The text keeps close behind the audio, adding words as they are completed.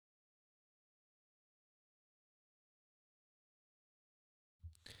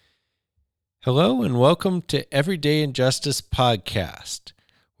Hello and welcome to Everyday Injustice Podcast,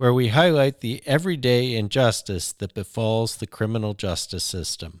 where we highlight the everyday injustice that befalls the criminal justice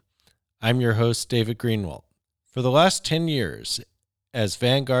system. I'm your host, David Greenwald. For the last 10 years, as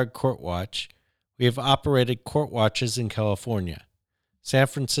Vanguard Court Watch, we have operated court watches in California, San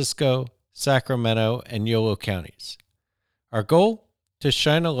Francisco, Sacramento, and Yolo counties. Our goal? To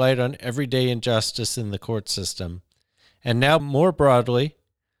shine a light on everyday injustice in the court system, and now more broadly,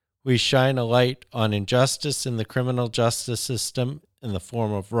 we shine a light on injustice in the criminal justice system in the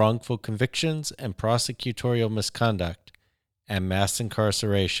form of wrongful convictions and prosecutorial misconduct and mass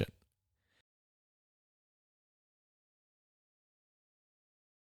incarceration.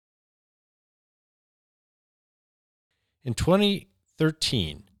 In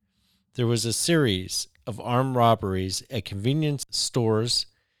 2013, there was a series of armed robberies at convenience stores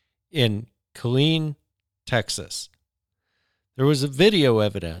in Killeen, Texas. There was video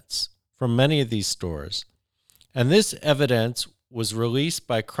evidence from many of these stores, and this evidence was released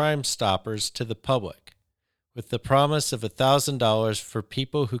by Crime Stoppers to the public with the promise of $1,000 for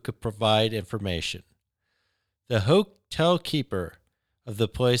people who could provide information. The hotel keeper of the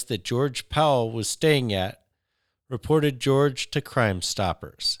place that George Powell was staying at reported George to Crime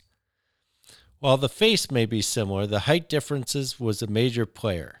Stoppers. While the face may be similar, the height differences was a major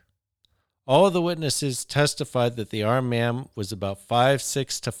player. All of the witnesses testified that the armed man was about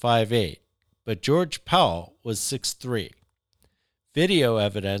 5'6" to 5'8", but George Powell was 6'3". Video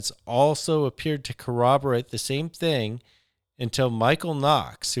evidence also appeared to corroborate the same thing until Michael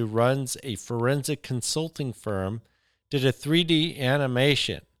Knox, who runs a forensic consulting firm, did a 3D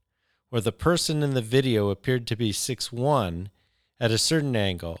animation where the person in the video appeared to be 6'1" at a certain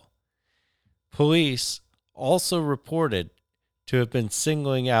angle. Police also reported to have been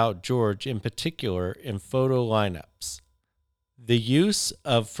singling out George in particular in photo lineups. The use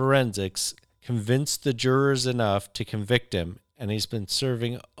of forensics convinced the jurors enough to convict him, and he's been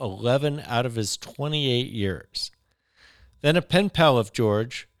serving 11 out of his 28 years. Then a pen pal of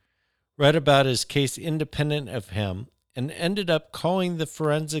George read about his case independent of him and ended up calling the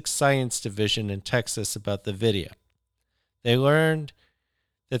Forensic Science Division in Texas about the video. They learned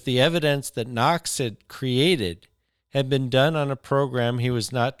that the evidence that Knox had created had been done on a program he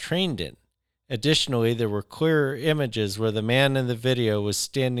was not trained in. Additionally, there were clearer images where the man in the video was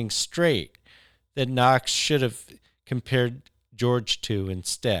standing straight that Knox should have compared George to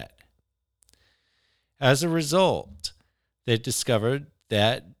instead. As a result, they discovered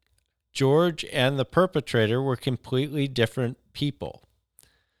that George and the perpetrator were completely different people.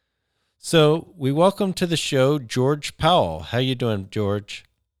 So we welcome to the show George Powell. How you doing, George?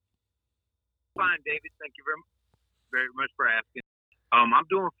 Fine, David. Thank you very much for asking. I'm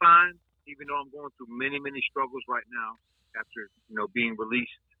doing fine, even though I'm going through many struggles right now after being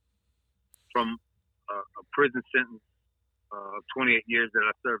released from a prison sentence of 28 years that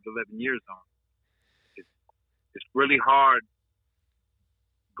I served 11 years on. It's really hard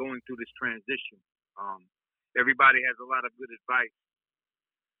going through this transition. Everybody has a lot of good advice,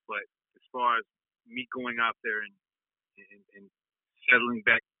 but as far as me going out there and settling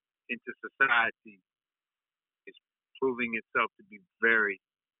back into society, proving itself to be very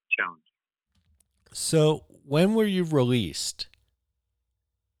challenging. So when were you released?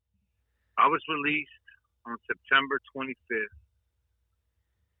 I was released on September 25th,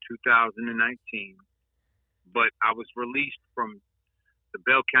 2019, but I was released from the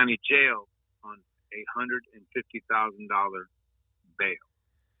Bell County Jail on $150,000 bail.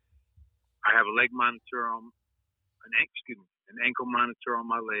 I have a leg monitor on an ankle monitor on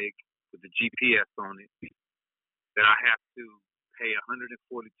my leg with a GPS on it that I have to pay $142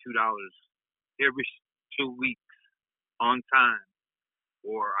 every 2 weeks on time,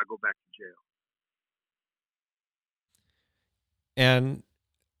 or I go back to jail. And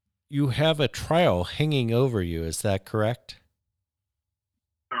you have a trial hanging over you, is that correct?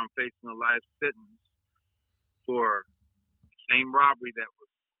 I'm facing a life sentence for the same robbery that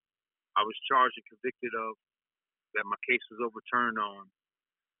I was charged and convicted of, that my case was overturned on.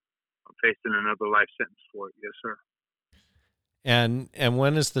 I'm facing another life sentence for it. Yes, sir. And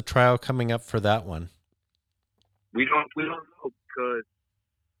when is the trial coming up for that one? We don't know, because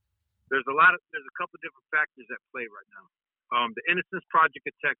there's a couple of different factors at play right now. The Innocence Project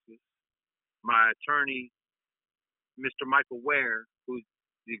of Texas, my attorney, Mr. Michael Ware, who's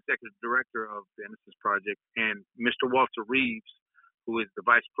the executive director of the Innocence Project, and Mr. Walter Reeves, who is the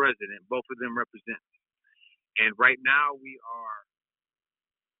vice president, both of them represent me. And right now we are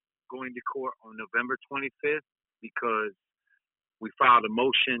going to court on November 25th because we filed a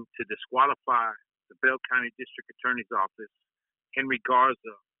motion to disqualify the Bell County District Attorney's Office, Henry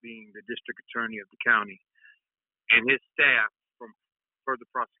Garza, being the district attorney of the county, and his staff from further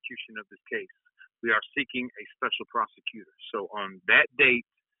prosecution of this case. We are seeking a special prosecutor. So on that date,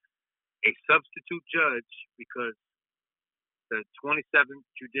 a substitute judge, because the 27th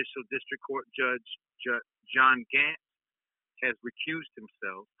Judicial District Court Judge John Gant has recused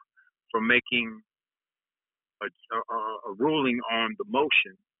himself from making a ruling on the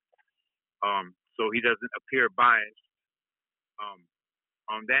motion, so he doesn't appear biased.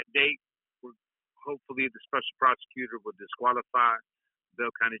 On that date, hopefully the special prosecutor will disqualify the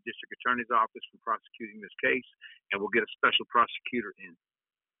Bell County District Attorney's Office from prosecuting this case, and we'll get a special prosecutor in.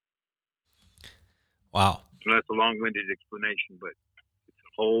 Wow. So that's a long-winded explanation, but it's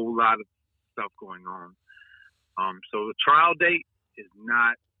a whole lot of stuff going on. So the trial date is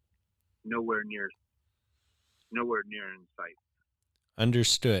nowhere near in sight.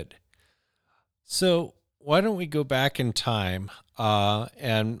 Understood. So why don't we go back in time,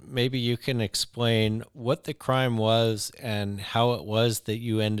 and maybe you can explain what the crime was and how it was that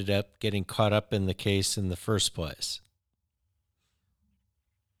you ended up getting caught up in the case in the first place.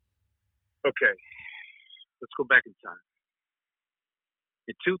 Okay, let's go back in time.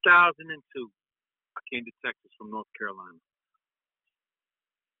 In 2002, I came to Texas from North Carolina.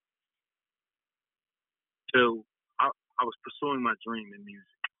 So I was pursuing my dream in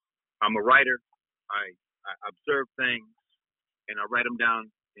music. I'm a writer. I observe things and I write them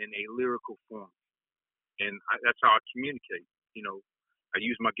down in a lyrical form, and that's how I communicate. You know, I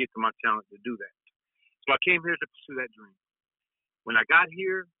use my gift and my talent to do that. So I came here to pursue that dream. When I got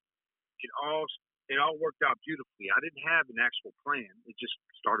here, it all worked out beautifully. I didn't have an actual plan. It just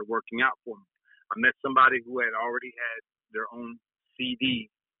started working out for me. I met somebody who had already had their own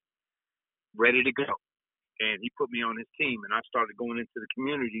CD ready to go, and he put me on his team, and I started going into the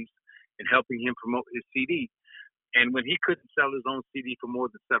communities and helping him promote his CD. And when he couldn't sell his own CD for more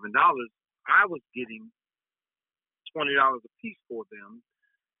than $7, I was getting $20 a piece for them.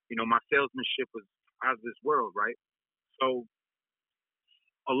 You know, my salesmanship was out of this world, right? So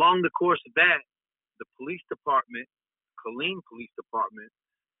along the course of that, the police department, Killeen Police Department,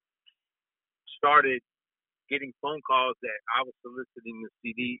 started getting phone calls that I was soliciting the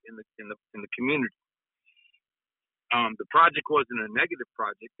CD in the community. The project wasn't a negative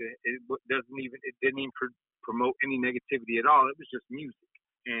project. It didn't even promote any negativity at all. It was just music,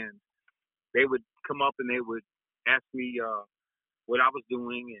 and they would come up and they would ask me what I was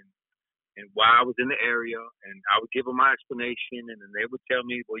doing and why I was in the area, and I would give them my explanation, and then they would tell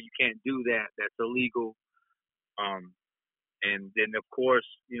me, well, you can't do that. That's illegal. And then, of course,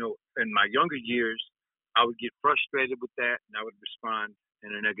 you know, in my younger years, I would get frustrated with that, and I would respond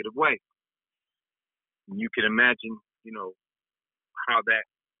in a negative way. And you can imagine, you know, how that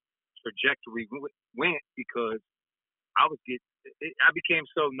trajectory went, because I became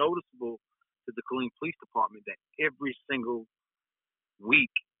so noticeable to the Killeen Police Department that every single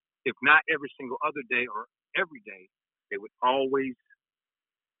week, if not every single other day or every day, there would always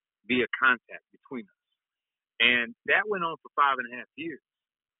be a contact between us. And that went on for 5.5 years.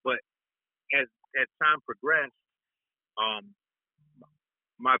 But as time progressed,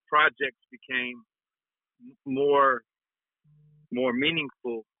 my projects became more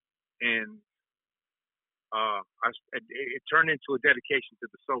meaningful, and it turned into a dedication to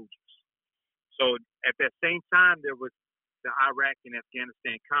the soldiers. So at that same time, there was the Iraq and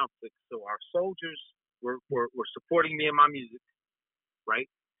Afghanistan conflict. So our soldiers were supporting me in my music, right?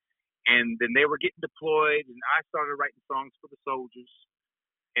 And then they were getting deployed, and I started writing songs for the soldiers.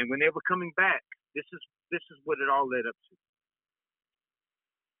 And when they were coming back, this is what it all led up to.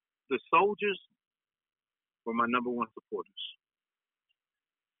 The soldiers were my number one supporters,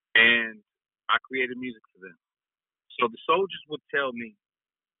 and I created music for them. So the soldiers would tell me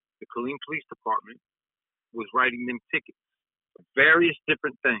the Killeen Police Department was writing them tickets for various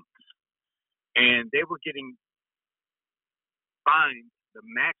different things, and they were getting fined the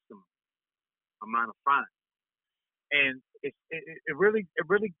maximum amount of fine. And it really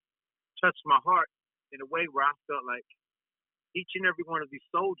touched my heart in a way where I felt like each and every one of these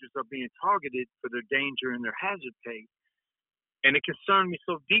soldiers are being targeted for their danger and their hazard pay. And it concerned me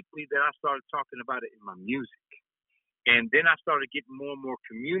so deeply that I started talking about it in my music. And then I started getting more and more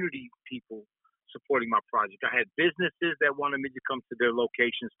community people supporting my project. I had businesses that wanted me to come to their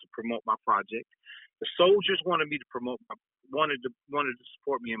locations to promote my project. The soldiers wanted me to wanted to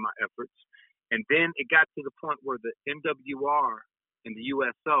support me in my efforts. And then it got to the point where the MWR and the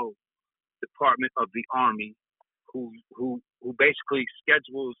USO, Department of the Army, who basically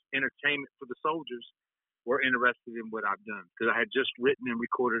schedules entertainment for the soldiers, were interested in what I've done, because I had just written and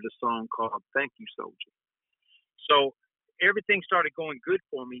recorded a song called Thank You Soldier. So everything started going good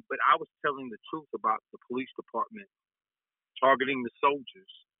for me, but I was telling the truth about the police department targeting the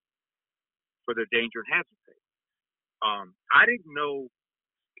soldiers for their danger and hazard pay. I didn't know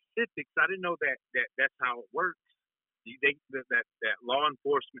specifics. I didn't know that's how it works. That law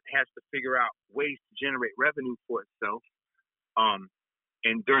enforcement has to figure out ways to generate revenue for itself.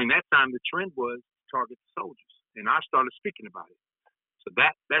 And during that time, the trend was to target the soldiers, and I started speaking about it. So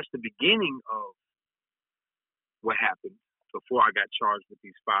that's the beginning of what happened before I got charged with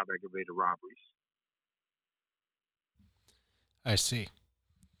these 5 aggravated robberies. I see.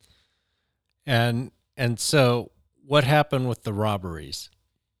 And so what happened with the robberies?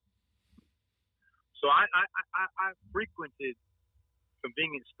 So I frequented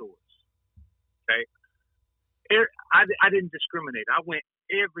convenience stores. Okay, I didn't discriminate. I went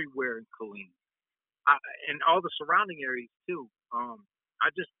everywhere in Killeen, and all the surrounding areas too.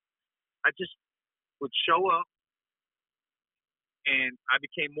 I just would show up, and I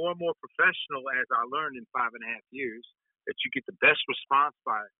became more and more professional as I learned in 5.5 years that you get the best response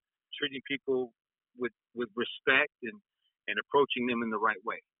by treating people with respect and approaching them in the right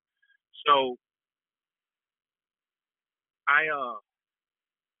way. So I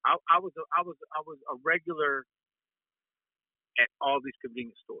was a regular at all these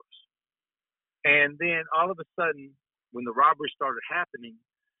convenience stores, and then all of a sudden, when the robberies started happening,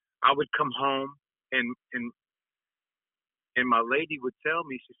 I would come home and my lady would tell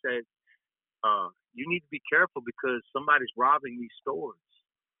me, she said, "You need to be careful because somebody's robbing these stores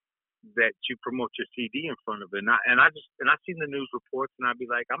that you promote your CD in front of." And I seen the news reports, and I'd be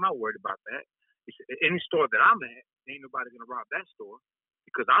like, "I'm not worried about that. Any store that I'm at, ain't nobody gonna rob that store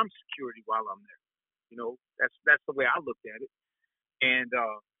because I'm security while I'm there." That's the way I looked at it. And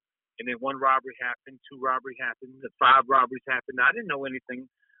then 1 robbery happened, 2 robberies happened, 5 robberies happened. I didn't know anything.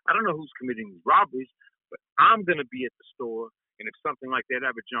 I don't know who's committing these robberies, but I'm gonna be at the store, and if something like that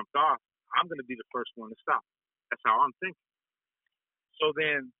ever jumped off, I'm gonna be the first one to stop. That's how I'm thinking. So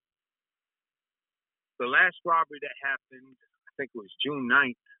then, the last robbery that happened, I think it was June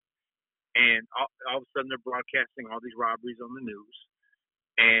 9th. And all of a sudden, they're broadcasting all these robberies on the news.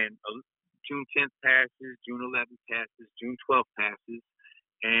 And June 10th passes, June 11th passes, June 12th passes,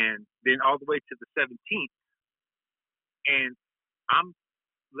 and then all the way to the 17th. And I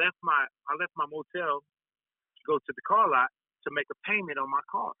left my motel to go to the car lot to make a payment on my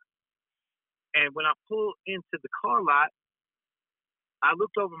car. And when I pulled into the car lot, I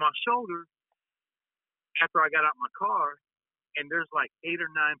looked over my shoulder after I got out my car, and there's like 8 or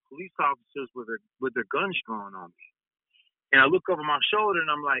 9 police officers with their guns drawn on me. And I look over my shoulder,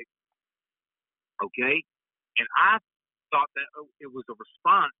 and I'm like, okay. And I thought that it was a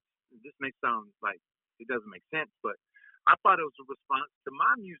response. This may sound like it doesn't make sense, but I thought it was a response to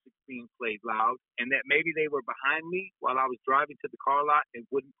my music being played loud, and that maybe they were behind me while I was driving to the car lot and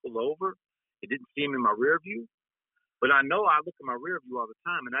wouldn't pull over. It didn't see them in my rear view. But I know I look in my rear view all the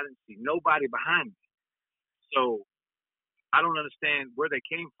time, and I didn't see nobody behind me. So I don't understand where they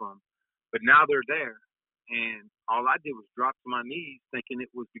came from, but now they're there. And all I did was drop to my knees thinking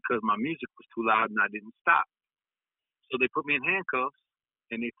it was because my music was too loud and I didn't stop. So they put me in handcuffs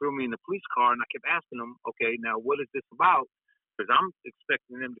and they threw me in the police car, and I kept asking them, okay, now what is this about? Because I'm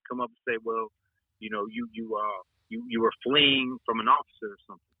expecting them to come up and say, well, you were fleeing from an officer or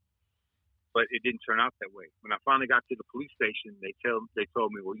something. But it didn't turn out that way. When I finally got to the police station, they told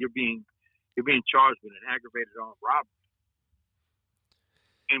me, well, you're being charged with an aggravated armed robbery.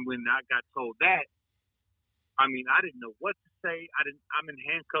 And when I got told that, I mean, I didn't know what to say. I'm in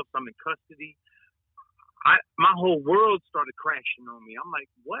handcuffs. I'm in custody. My whole world started crashing on me. I'm like,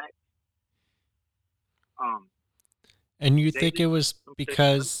 what? And you think it was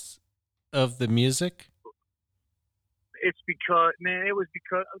because of the music? It's because, man, it was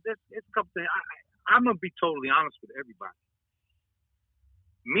because it's a couple things. I'm gonna be totally honest with everybody.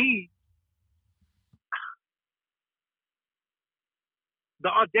 Me, the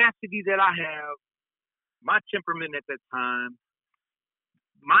audacity that I have, my temperament at that time,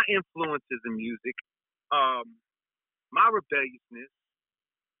 my influences in music, my rebelliousness,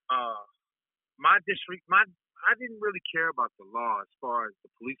 I didn't really care about the law as far as the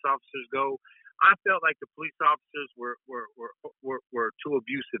police officers go. I felt like the police officers were too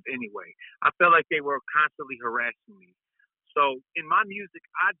abusive anyway. I felt like they were constantly harassing me. So in my music,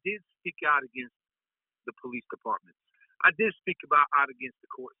 I did speak out against the police department. I did speak out against the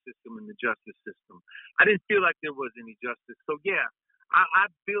court system and the justice system. I didn't feel like there was any justice. So yeah, I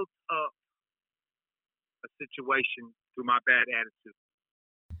built up a situation through my bad attitude.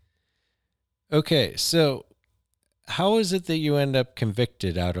 Okay, so how is it that you end up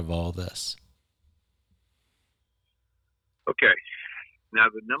convicted out of all this? Okay.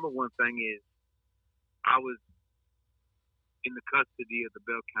 Now the number one thing is I was in the custody of the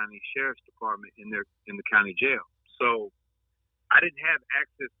Bell County Sheriff's Department in the county jail. So I didn't have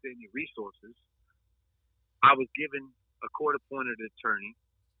access to any resources. I was given a court-appointed attorney.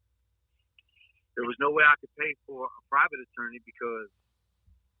 There was no way I could pay for a private attorney because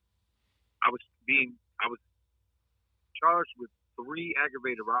I was charged with 3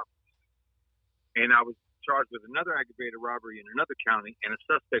 aggravated robberies, and I was charged with another aggravated robbery in another county and a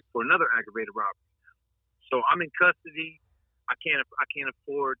suspect for another aggravated robbery. So I'm in custody. I can't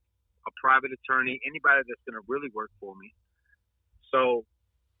afford a private attorney, anybody that's going to really work for me. So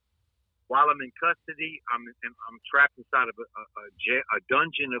while I'm in custody, I'm trapped inside of a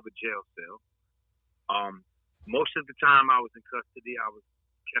dungeon of a jail cell. Most of the time I was in custody, I was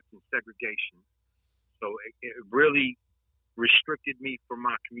kept in segregation. So it really restricted me from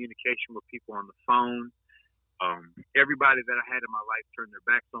my communication with people on the phone. Everybody that I had in my life turned their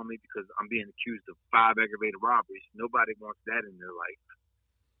backs on me because I'm being accused of 5 aggravated robberies. Nobody wants that in their life.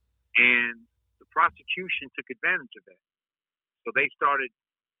 And the prosecution took advantage of that. So they started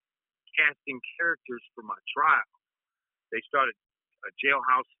casting characters for my trial. They started a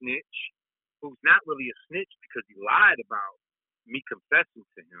jailhouse snitch who's not really a snitch because he lied about me confessing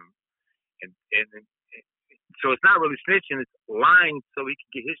to him. And so it's not really snitching, it's lying so he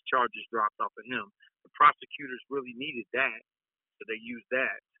could get his charges dropped off of him. The prosecutors really needed that, so they used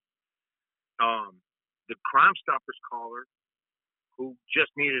that. The Crime Stoppers caller, who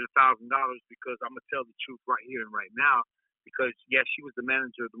just needed $1,000 because I'm going to tell the truth right here and right now, because, yes, she was the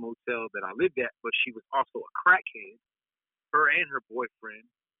manager of the motel that I lived at, but she was also a crackhead. Her and her boyfriend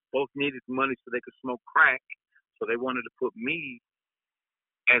both needed money so they could smoke crack, so they wanted to put me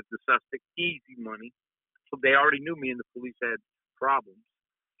as the suspect, easy money. So they already knew me and the police had problems,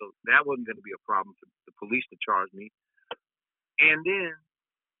 so that wasn't going to be a problem for the police to charge me. And then,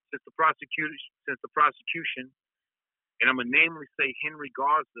 since the prosecution, and I'm going to namely say Henry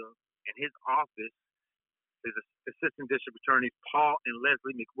Garza and his office, is Assistant District Attorneys Paul and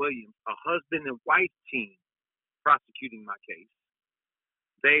Leslie McWilliams, a husband and wife team prosecuting my case.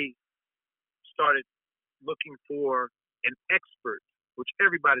 They started looking for an expert, which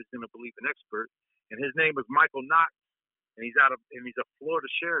everybody's going to believe an expert, and his name was Michael Knox, and he's a Florida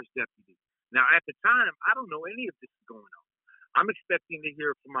Sheriff's deputy. Now, at the time, I don't know any of this is going on. I'm expecting to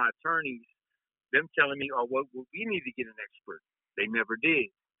hear from my attorneys, them telling me, oh, well, we need to get an expert. They never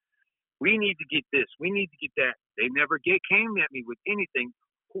did. We need to get this. We need to get that. They never came at me with anything.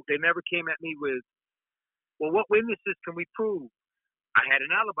 They never came at me with, well, what witnesses can we prove? I had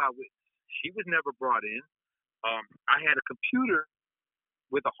an alibi witness. She was never brought in. I had a computer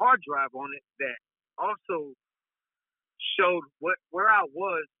with a hard drive on it that also showed where I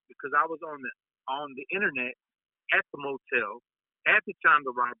was because I was on the internet at the motel at the time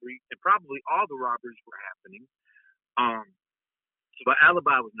the robbery, and probably all the robberies were happening. So my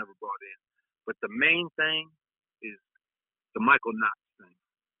alibi was never brought in. But the main thing is the Michael Knox thing,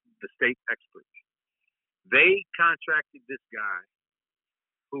 the state expert. They contracted this guy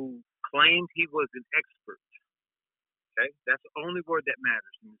who claimed he was an expert. Okay, that's the only word that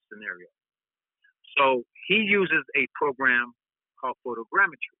matters in this scenario. So he uses a program called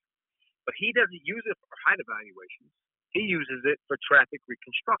photogrammetry, but he doesn't use it for height evaluations. He uses it for traffic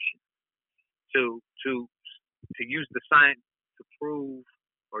reconstruction to use the science to prove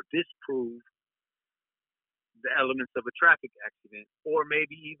or disprove the elements of a traffic accident, or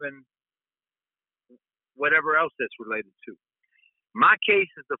maybe even whatever else that's related to. My case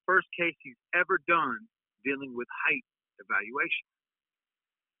is the first case he's ever done dealing with height evaluation.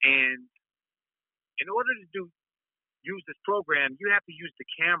 And in order to use this program, you have to use the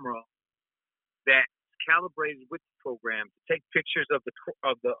camera that's calibrated with the program to take pictures of the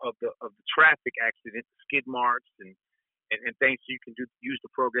traffic accident, skid marks, and things, so you can use the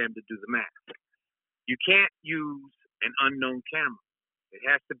program to do the math. You can't use an unknown camera. It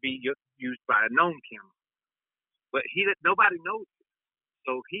has to be used by a known camera. But nobody knows it.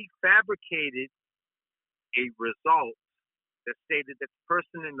 So he fabricated a result that stated that the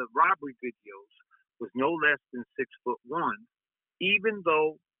person in the robbery videos was no less than 6'1", even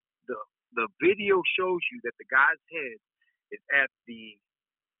though the video shows you that the guy's head is at the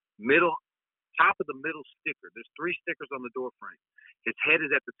top of the middle sticker. There's 3 stickers on the door frame. His head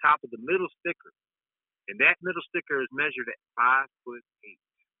is at the top of the middle sticker, and that middle sticker is measured at 5'8".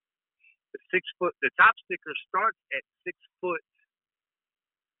 The top sticker starts at 6'1",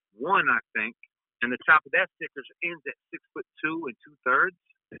 I think, and the top of that sticker ends at 6'2" and 2/3.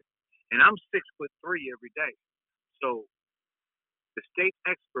 And I'm 6'3" every day. So the state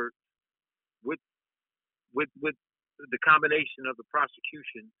expert with the combination of the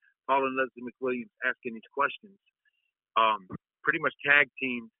prosecution, Paul and Leslie McWilliams asking these questions, pretty much tag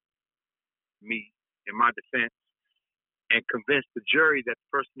teamed me in my defense and convinced the jury that the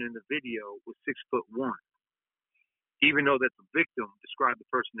person in the video was 6'1", even though that the victim described the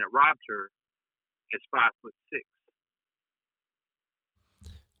person that robbed her as 5'6".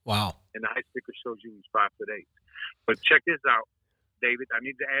 Wow. And the high sticker shows you he's 5'8". But check this out, David. I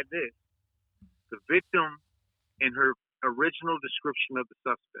need to add this. The victim, in her original description of the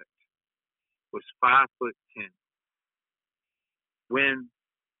suspect, was 5'10". When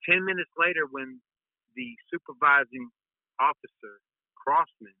 10 minutes later, when the supervising officer,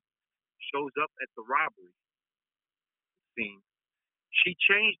 Crossman, shows up at the robbery scene, she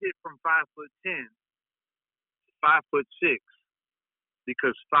changed it from 5'10" to 5'6"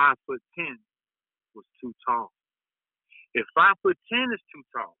 because 5'10" was too tall. If 5'10" is too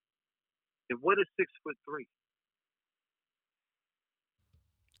tall, then what is 6'3"?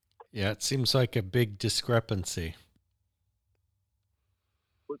 Yeah, it seems like a big discrepancy.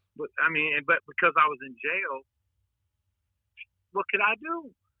 But because I was in jail, what could I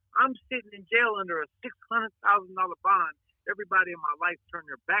do? I'm sitting in jail under a $600,000 bond. Everybody in my life turned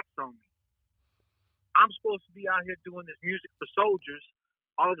their backs on me. I'm supposed to be out here doing this music for soldiers.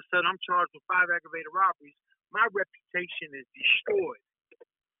 All of a sudden, I'm charged with 5 aggravated robberies. My reputation is destroyed.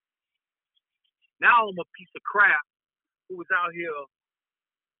 Now I'm a piece of crap who was out here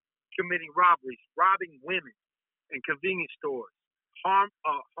committing robberies, robbing women in convenience stores,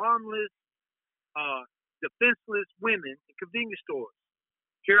 harmless, defenseless women in convenience stores.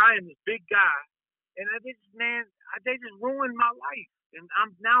 Here I am, this big guy, and they just ruined my life. And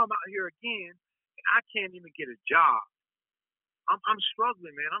I'm out here again, and I can't even get a job. I'm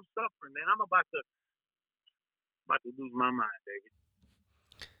struggling, man. I'm suffering, man. I'm about to lose my mind, David.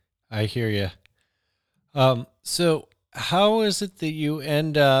 I hear you. So how is it that you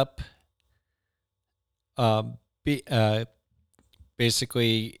end up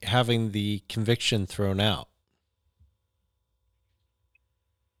basically having the conviction thrown out?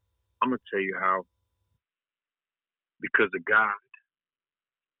 I'm going to tell you how. Because of God.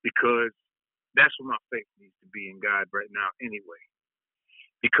 Because that's what my faith needs to be in God right now anyway.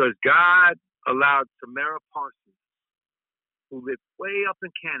 Because God allowed Tamara Parsons, who lives way up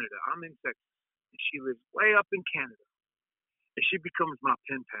in Canada. I'm in Texas. And she lives way up in Canada. And she becomes my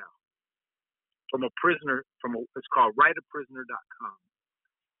pen pal. From a prisoner, it's called writeaprisoner.com.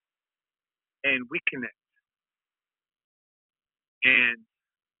 And we connect. And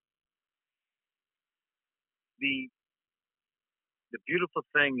the beautiful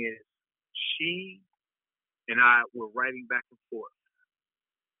thing is she and I were writing back and forth.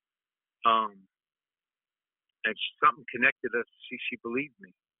 And something connected us. She believed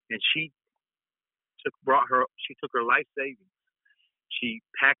me. And she took her life savings. She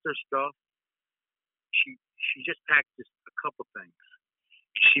packed her stuff. She just packed just a couple things.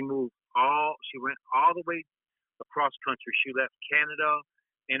 She went all the way across country. She left Canada,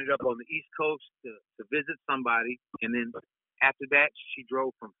 ended up on the East Coast to visit somebody, and then after that she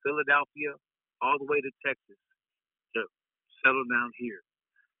drove from Philadelphia all the way to Texas to settle down here.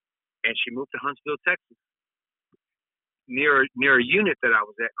 And she moved to Huntsville, Texas, near a unit that I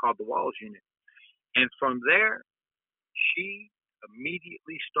was at called the Walls Unit. And from there, she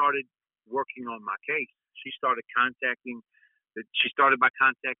immediately started working on my case. She started by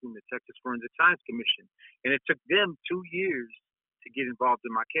contacting the Texas Forensic Science Commission, and it took them 2 years to get involved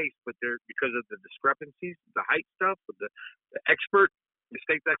in my case. But because of the discrepancies, the height stuff, with the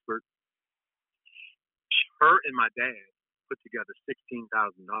state's expert, her and my dad put together $16,000 to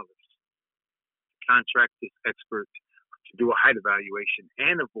contract this expert to do a height evaluation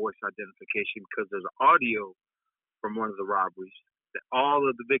and a voice identification, because there's audio from one of the robberies that all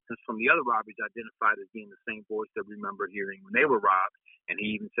of the victims from the other robberies identified as being the same voice they remember hearing when they were robbed, and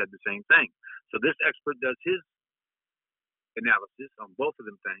he even said the same thing. So this expert does his analysis on both of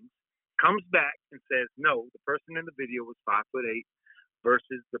them things, comes back and says, no, the person in the video was 5'8"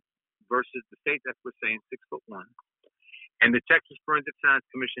 versus the state's expert saying 6'1". And the Texas Forensic Science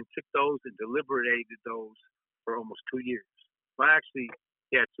Commission took those and deliberated those for almost 2 years. Well, actually,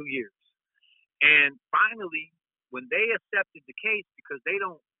 2 years. And finally, when they accepted the case, because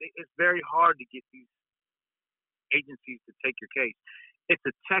it's very hard to get these agencies to take your case. It's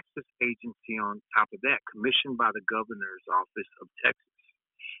a Texas agency on top of that, commissioned by the governor's office of Texas.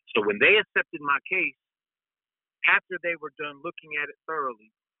 So when they accepted my case, after they were done looking at it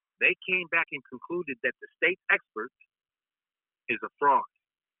thoroughly, they came back and concluded that the state expert is a fraud,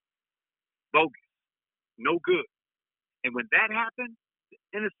 bogus, no good. And when that happened, the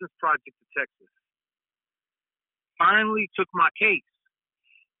Innocence Project of Texas finally took my case,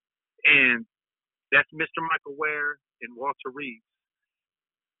 and that's Mr. Michael Ware and Walter Reeves.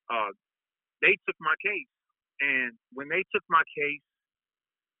 They took my case, and when they took my case,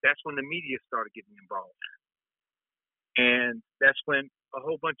 that's when the media started getting involved, and that's when a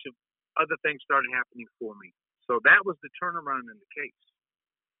whole bunch of other things started happening for me. So that was the turnaround in the case.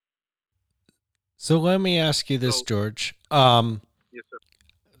 So let me ask you this, George. Yes, sir.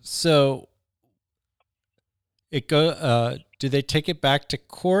 So do they take it back to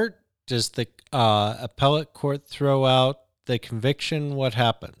court? Does the appellate court throw out the conviction? What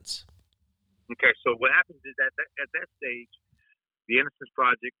happens? Okay, so what happens is that at that stage, the Innocence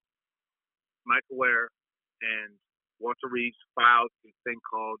Project, Michael Ware, and Walter Reeves filed a thing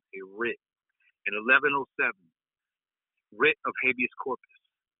called a writ, an 1107 writ of habeas corpus,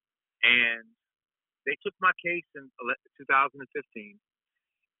 and they took my case in 2015,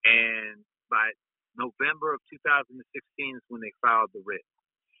 and by November of 2016 is when they filed the writ.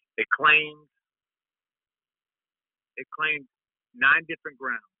 They claimed 9 different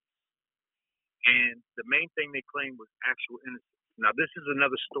grounds, and the main thing they claimed was actual innocence. Now this is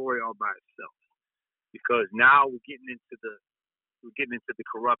another story all by itself, because now we're getting into the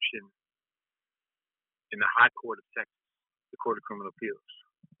corruption in the High Court of Texas, the Court of Criminal Appeals.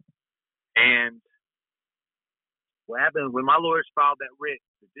 And what happened when my lawyers filed that writ,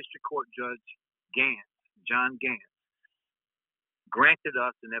 the district court judge John Gantz, granted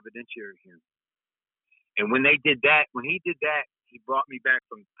us an evidentiary hearing. And when he did that, he brought me back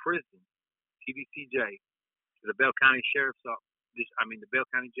from prison, TVCJ, to the Bell County the Bell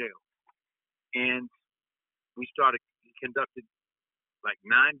County Jail. And he conducted like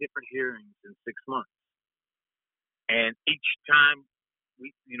 9 different hearings in 6 months. And each time the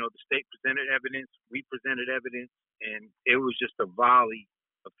state presented evidence, we presented evidence, and it was just a volley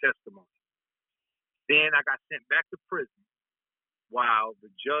of testimony. Then I got sent back to prison while the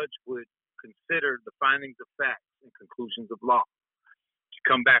judge would consider the findings of facts and conclusions of law to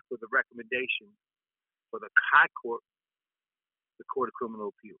come back with a recommendation for the High Court, the Court of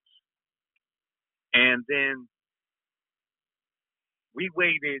Criminal Appeals. And then we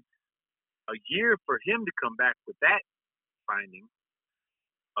waited a year for him to come back with that finding,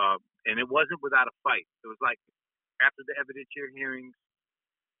 and it wasn't without a fight. It was like after the evidentiary hearings,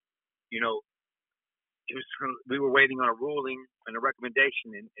 we were waiting on a ruling and a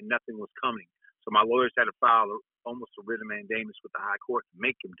recommendation, and nothing was coming. So my lawyers had to file almost a writ of mandamus with the High Court to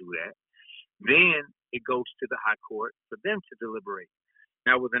make him do that. Then it goes to the High Court for them to deliberate.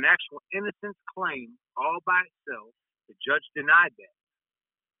 Now, with an actual innocence claim all by itself, the judge denied that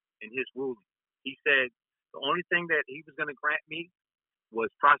in his ruling. He said the only thing that he was going to grant me was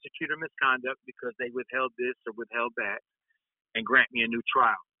prosecutor misconduct because they withheld this or withheld that, and grant me a new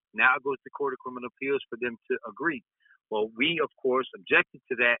trial. Now it goes to the Court of Criminal Appeals for them to agree. Well, we, of course, objected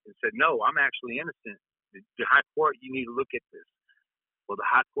to that and said, no, I'm actually innocent. The High Court, you need to look at this. Well, the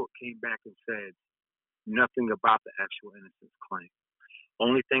High Court came back and said nothing about the actual innocence claim.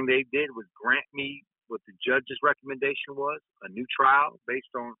 Only thing they did was grant me what the judge's recommendation was, a new trial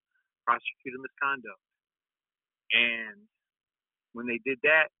based on prosecutor misconduct. And when they did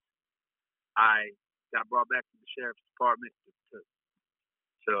that, I got brought back to the sheriff's department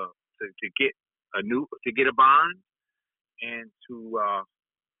to get a bond and to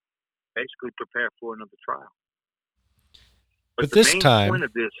basically prepare for another trial. But the this time, point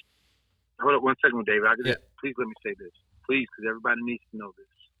of this, hold up 1 second, David. Please let me say this, please, because everybody needs to know this.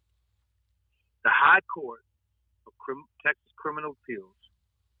 The High Court of Texas Criminal Appeals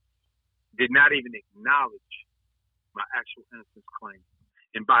did not even acknowledge my actual innocence claim,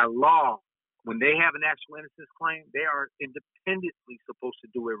 and by law, when they have an actual innocence claim, they are independently supposed to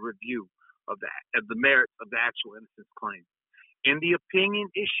do a review of the merits of the actual innocence claim. In the opinion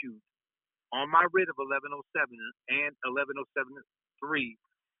issued on my writ of 1107 and 1107-3,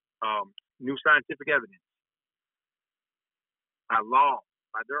 new scientific evidence, by law,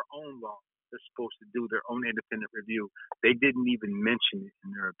 by their own law, they're supposed to do their own independent review. They didn't even mention it in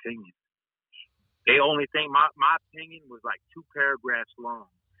their opinion. They only think my opinion was like 2 paragraphs long,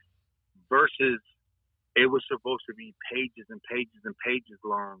 versus it was supposed to be pages and pages and pages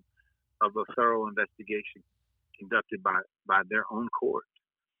long of a thorough investigation conducted by their own court.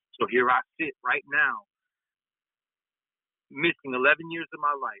 So here I sit right now, missing 11 years of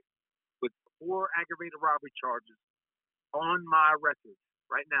my life with 4 aggravated robbery charges on my record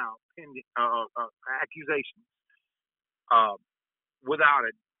right now, pending accusations, without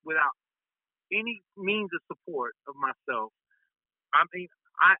any means of support of myself. I mean,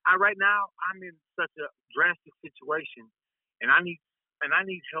 I right now I'm in such a drastic situation, and I need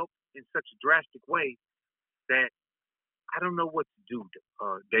help in such a drastic way that I don't know what to do,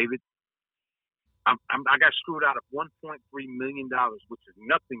 David. I got screwed out of $1.3 million, which is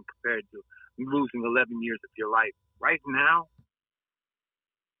nothing compared to losing 11 years of your life. Right now,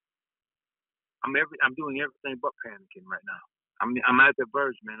 I'm doing everything but panicking right now. I'm at the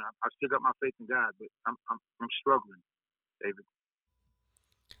verge, man. I still got my faith in God, but I'm struggling, David.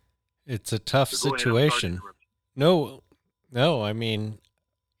 It's a tough So go ahead, I'm sorry to situation. interrupt No, I mean,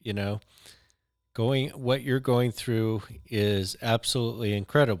 you know, what you're going through is absolutely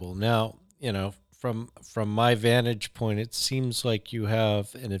incredible. Now, you know, from my vantage point, it seems like you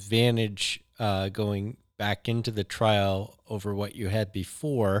have an advantage going back into the trial over what you had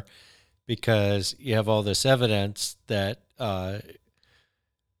before, because you have all this evidence that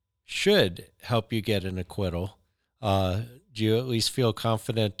should help you get an acquittal. Do you at least feel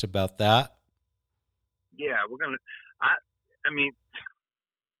confident about that? Yeah, we're gonna. I mean,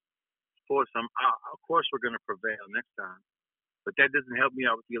 of course, we're gonna prevail next time. But that doesn't help me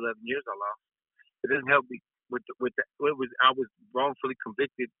out with the 11 years I lost. It doesn't help me with that. I was wrongfully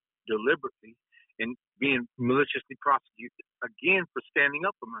convicted deliberately and being maliciously prosecuted again for standing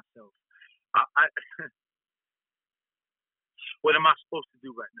up for myself. I what am I supposed to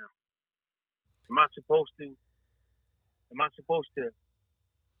do right now? Am I supposed to?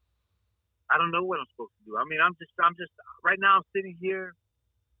 I don't know what I'm supposed to do. I mean, I'm just right now. I'm sitting here,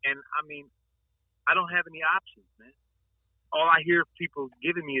 and I mean, I don't have any options, man. All I hear people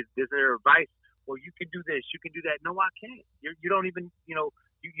giving me is their advice. Well, you can do this, you can do that. No, I can't. You don't even, you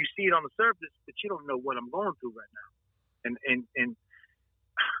see it on the surface, but you don't know what I'm going through right now.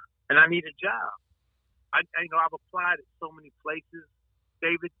 And I need a job. I've applied at so many places,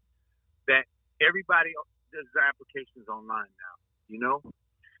 David, that everybody does their applications online now,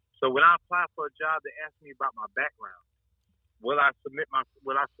 So when I apply for a job, they ask me about my background. Will I submit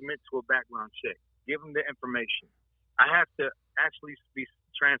to a background check? Give them the information. I have to actually be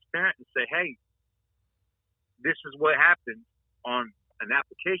transparent and say, hey, this is what happened on an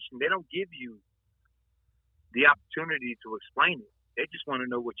application. They don't give you the opportunity to explain it. They just want to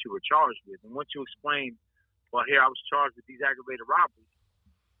know what you were charged with. And once you explain, well, here I was charged with these aggravated robberies,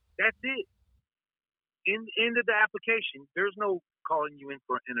 that's it. End of the application. There's no calling you in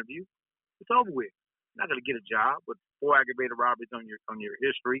for an interview. It's over with. You're not going to get a job with 4 aggravated robberies on your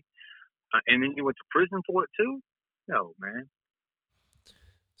history, and then you went to prison for it too. No, man.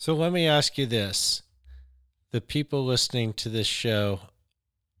 So let me ask you this. The people listening to this show,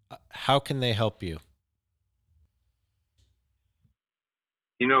 how can they help you?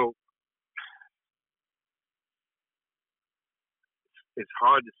 It's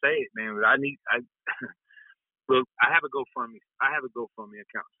hard to say it, man, but look, I have a GoFundMe. I have a GoFundMe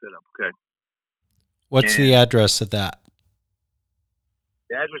account set up, okay? What's the address of that?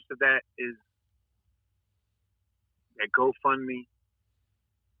 The address of that is at GoFundMe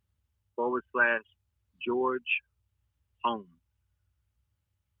 /George Home.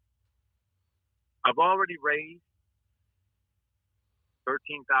 I've already raised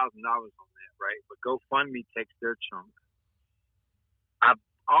 $13,000 on that, right? But GoFundMe takes their chunk. I've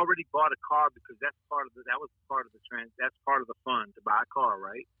already bought a car because that's part of the fund to buy a car,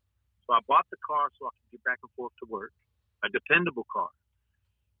 right? So I bought the car so I can get back and forth to work, a dependable car.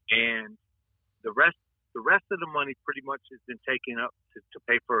 And the rest of the money pretty much has been taken up to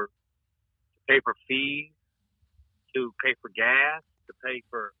pay for fees, to pay for gas, to pay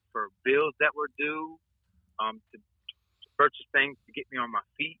for bills that were due, to purchase things to get me on my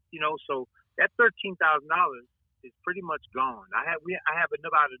feet, So that $13,000 is pretty much gone. I have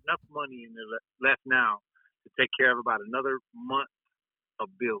about enough money in there left now to take care of about another month of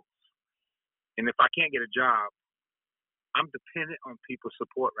bills. And if I can't get a job, I'm dependent on people's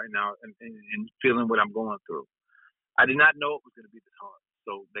support right now and feeling what I'm going through. I did not know it was going to be this hard.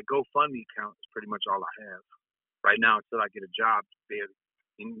 So the GoFundMe account is pretty much all I have right now until I get a job there.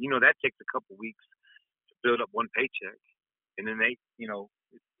 And, that takes a couple weeks to build up one paycheck. And then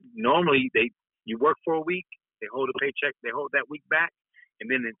normally you work for a week, they hold a paycheck, they hold that week back, and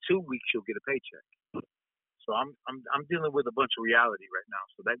then in 2 weeks you'll get a paycheck. So I'm dealing with a bunch of reality right now.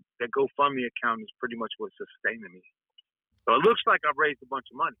 So that GoFundMe account is pretty much what's sustaining me. So it looks like I've raised a bunch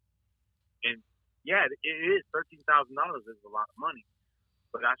of money, and yeah, it is $13,000 is a lot of money.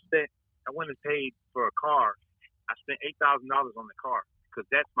 But I went and paid for a car. I spent $8,000 on the car because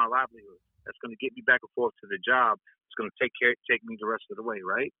that's my livelihood. That's going to get me back and forth to the job. It's going to take me the rest of the way,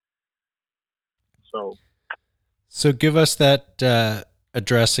 right? So give us that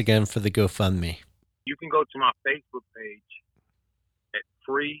address again for the GoFundMe. You can go to my Facebook page at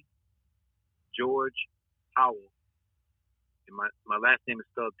Free George Howell. And my last name is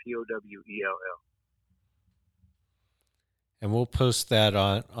spelled Powell. And we'll post that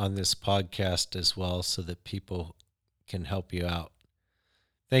on this podcast as well so that people can help you out.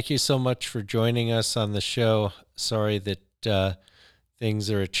 Thank you so much for joining us on the show. Sorry that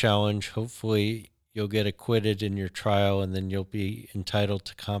things are a challenge. Hopefully you'll get acquitted in your trial, and then you'll be entitled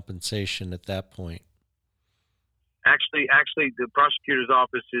to compensation at that point. Actually, the prosecutor's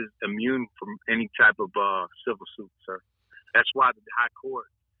office is immune from any type of civil suit, sir. That's why the high court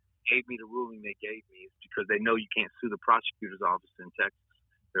gave me the ruling they gave me, is because they know you can't sue the prosecutor's office in Texas.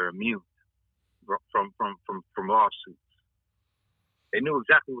 They're immune from lawsuits. They knew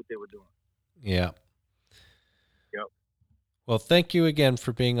exactly what they were doing. Yeah. Yep. Well, thank you again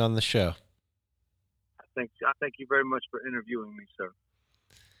for being on the show. I thank you very much for interviewing me, sir.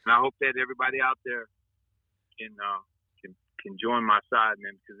 And I hope that everybody out there can join my side,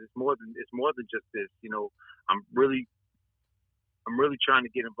 man, because it's more than just this. You know, I'm really trying to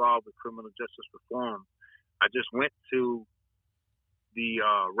get involved with criminal justice reform. I just went to the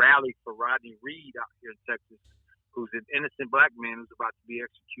rally for Rodney Reed out here in Texas, who's an innocent black man who's about to be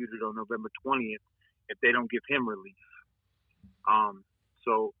executed on November 20th if they don't give him relief.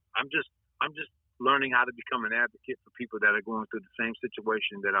 So I'm just learning how to become an advocate for people that are going through the same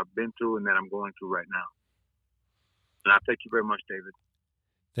situation that I've been through and that I'm going through right now. And I thank you very much, David.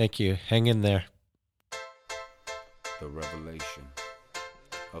 Thank you. Hang in there. The revelation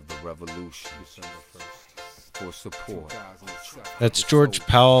of the revolution for support. That's George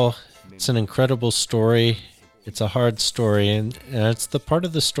Powell. It's an incredible story. It's a hard story, and it's the part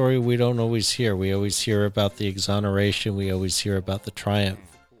of the story we don't always hear. We always hear about the exoneration. We always hear about the triumph.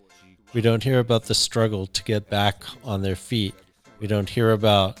 We don't hear about the struggle to get back on their feet. We don't hear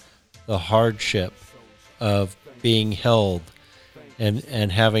about the hardship of being held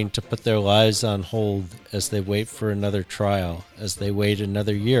and having to put their lives on hold as they wait for another trial, as they wait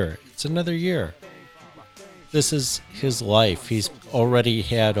another year. It's another year. This is his life. He's already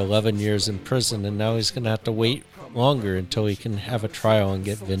had 11 years in prison, and now he's going to have to wait longer until he can have a trial and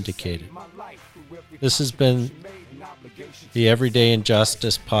get vindicated. This has been the Everyday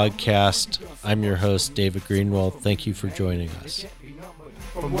Injustice podcast. I'm your host, David Greenwald. Thank you for joining us.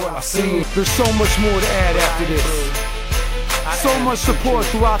 From what I've seen, there's so much more to add after this. So much support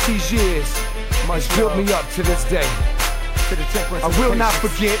throughout these years has built me up to this day. I will not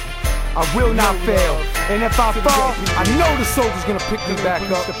forget. I will not fail. And if I fall, I know the soldier's gonna pick me back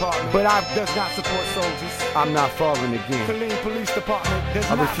up. But I does not support soldiers. I'm not falling again. Police Department does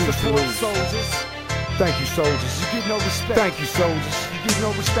not support soldiers. Thank you, soldiers. You get no respect. Thank you, soldiers. You get no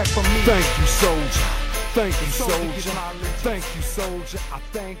respect from me. Thank you, soldier. Thank you, soldier. Thank you, soldier. I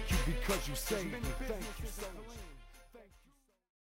thank you because you saved me. Thank you, soldier.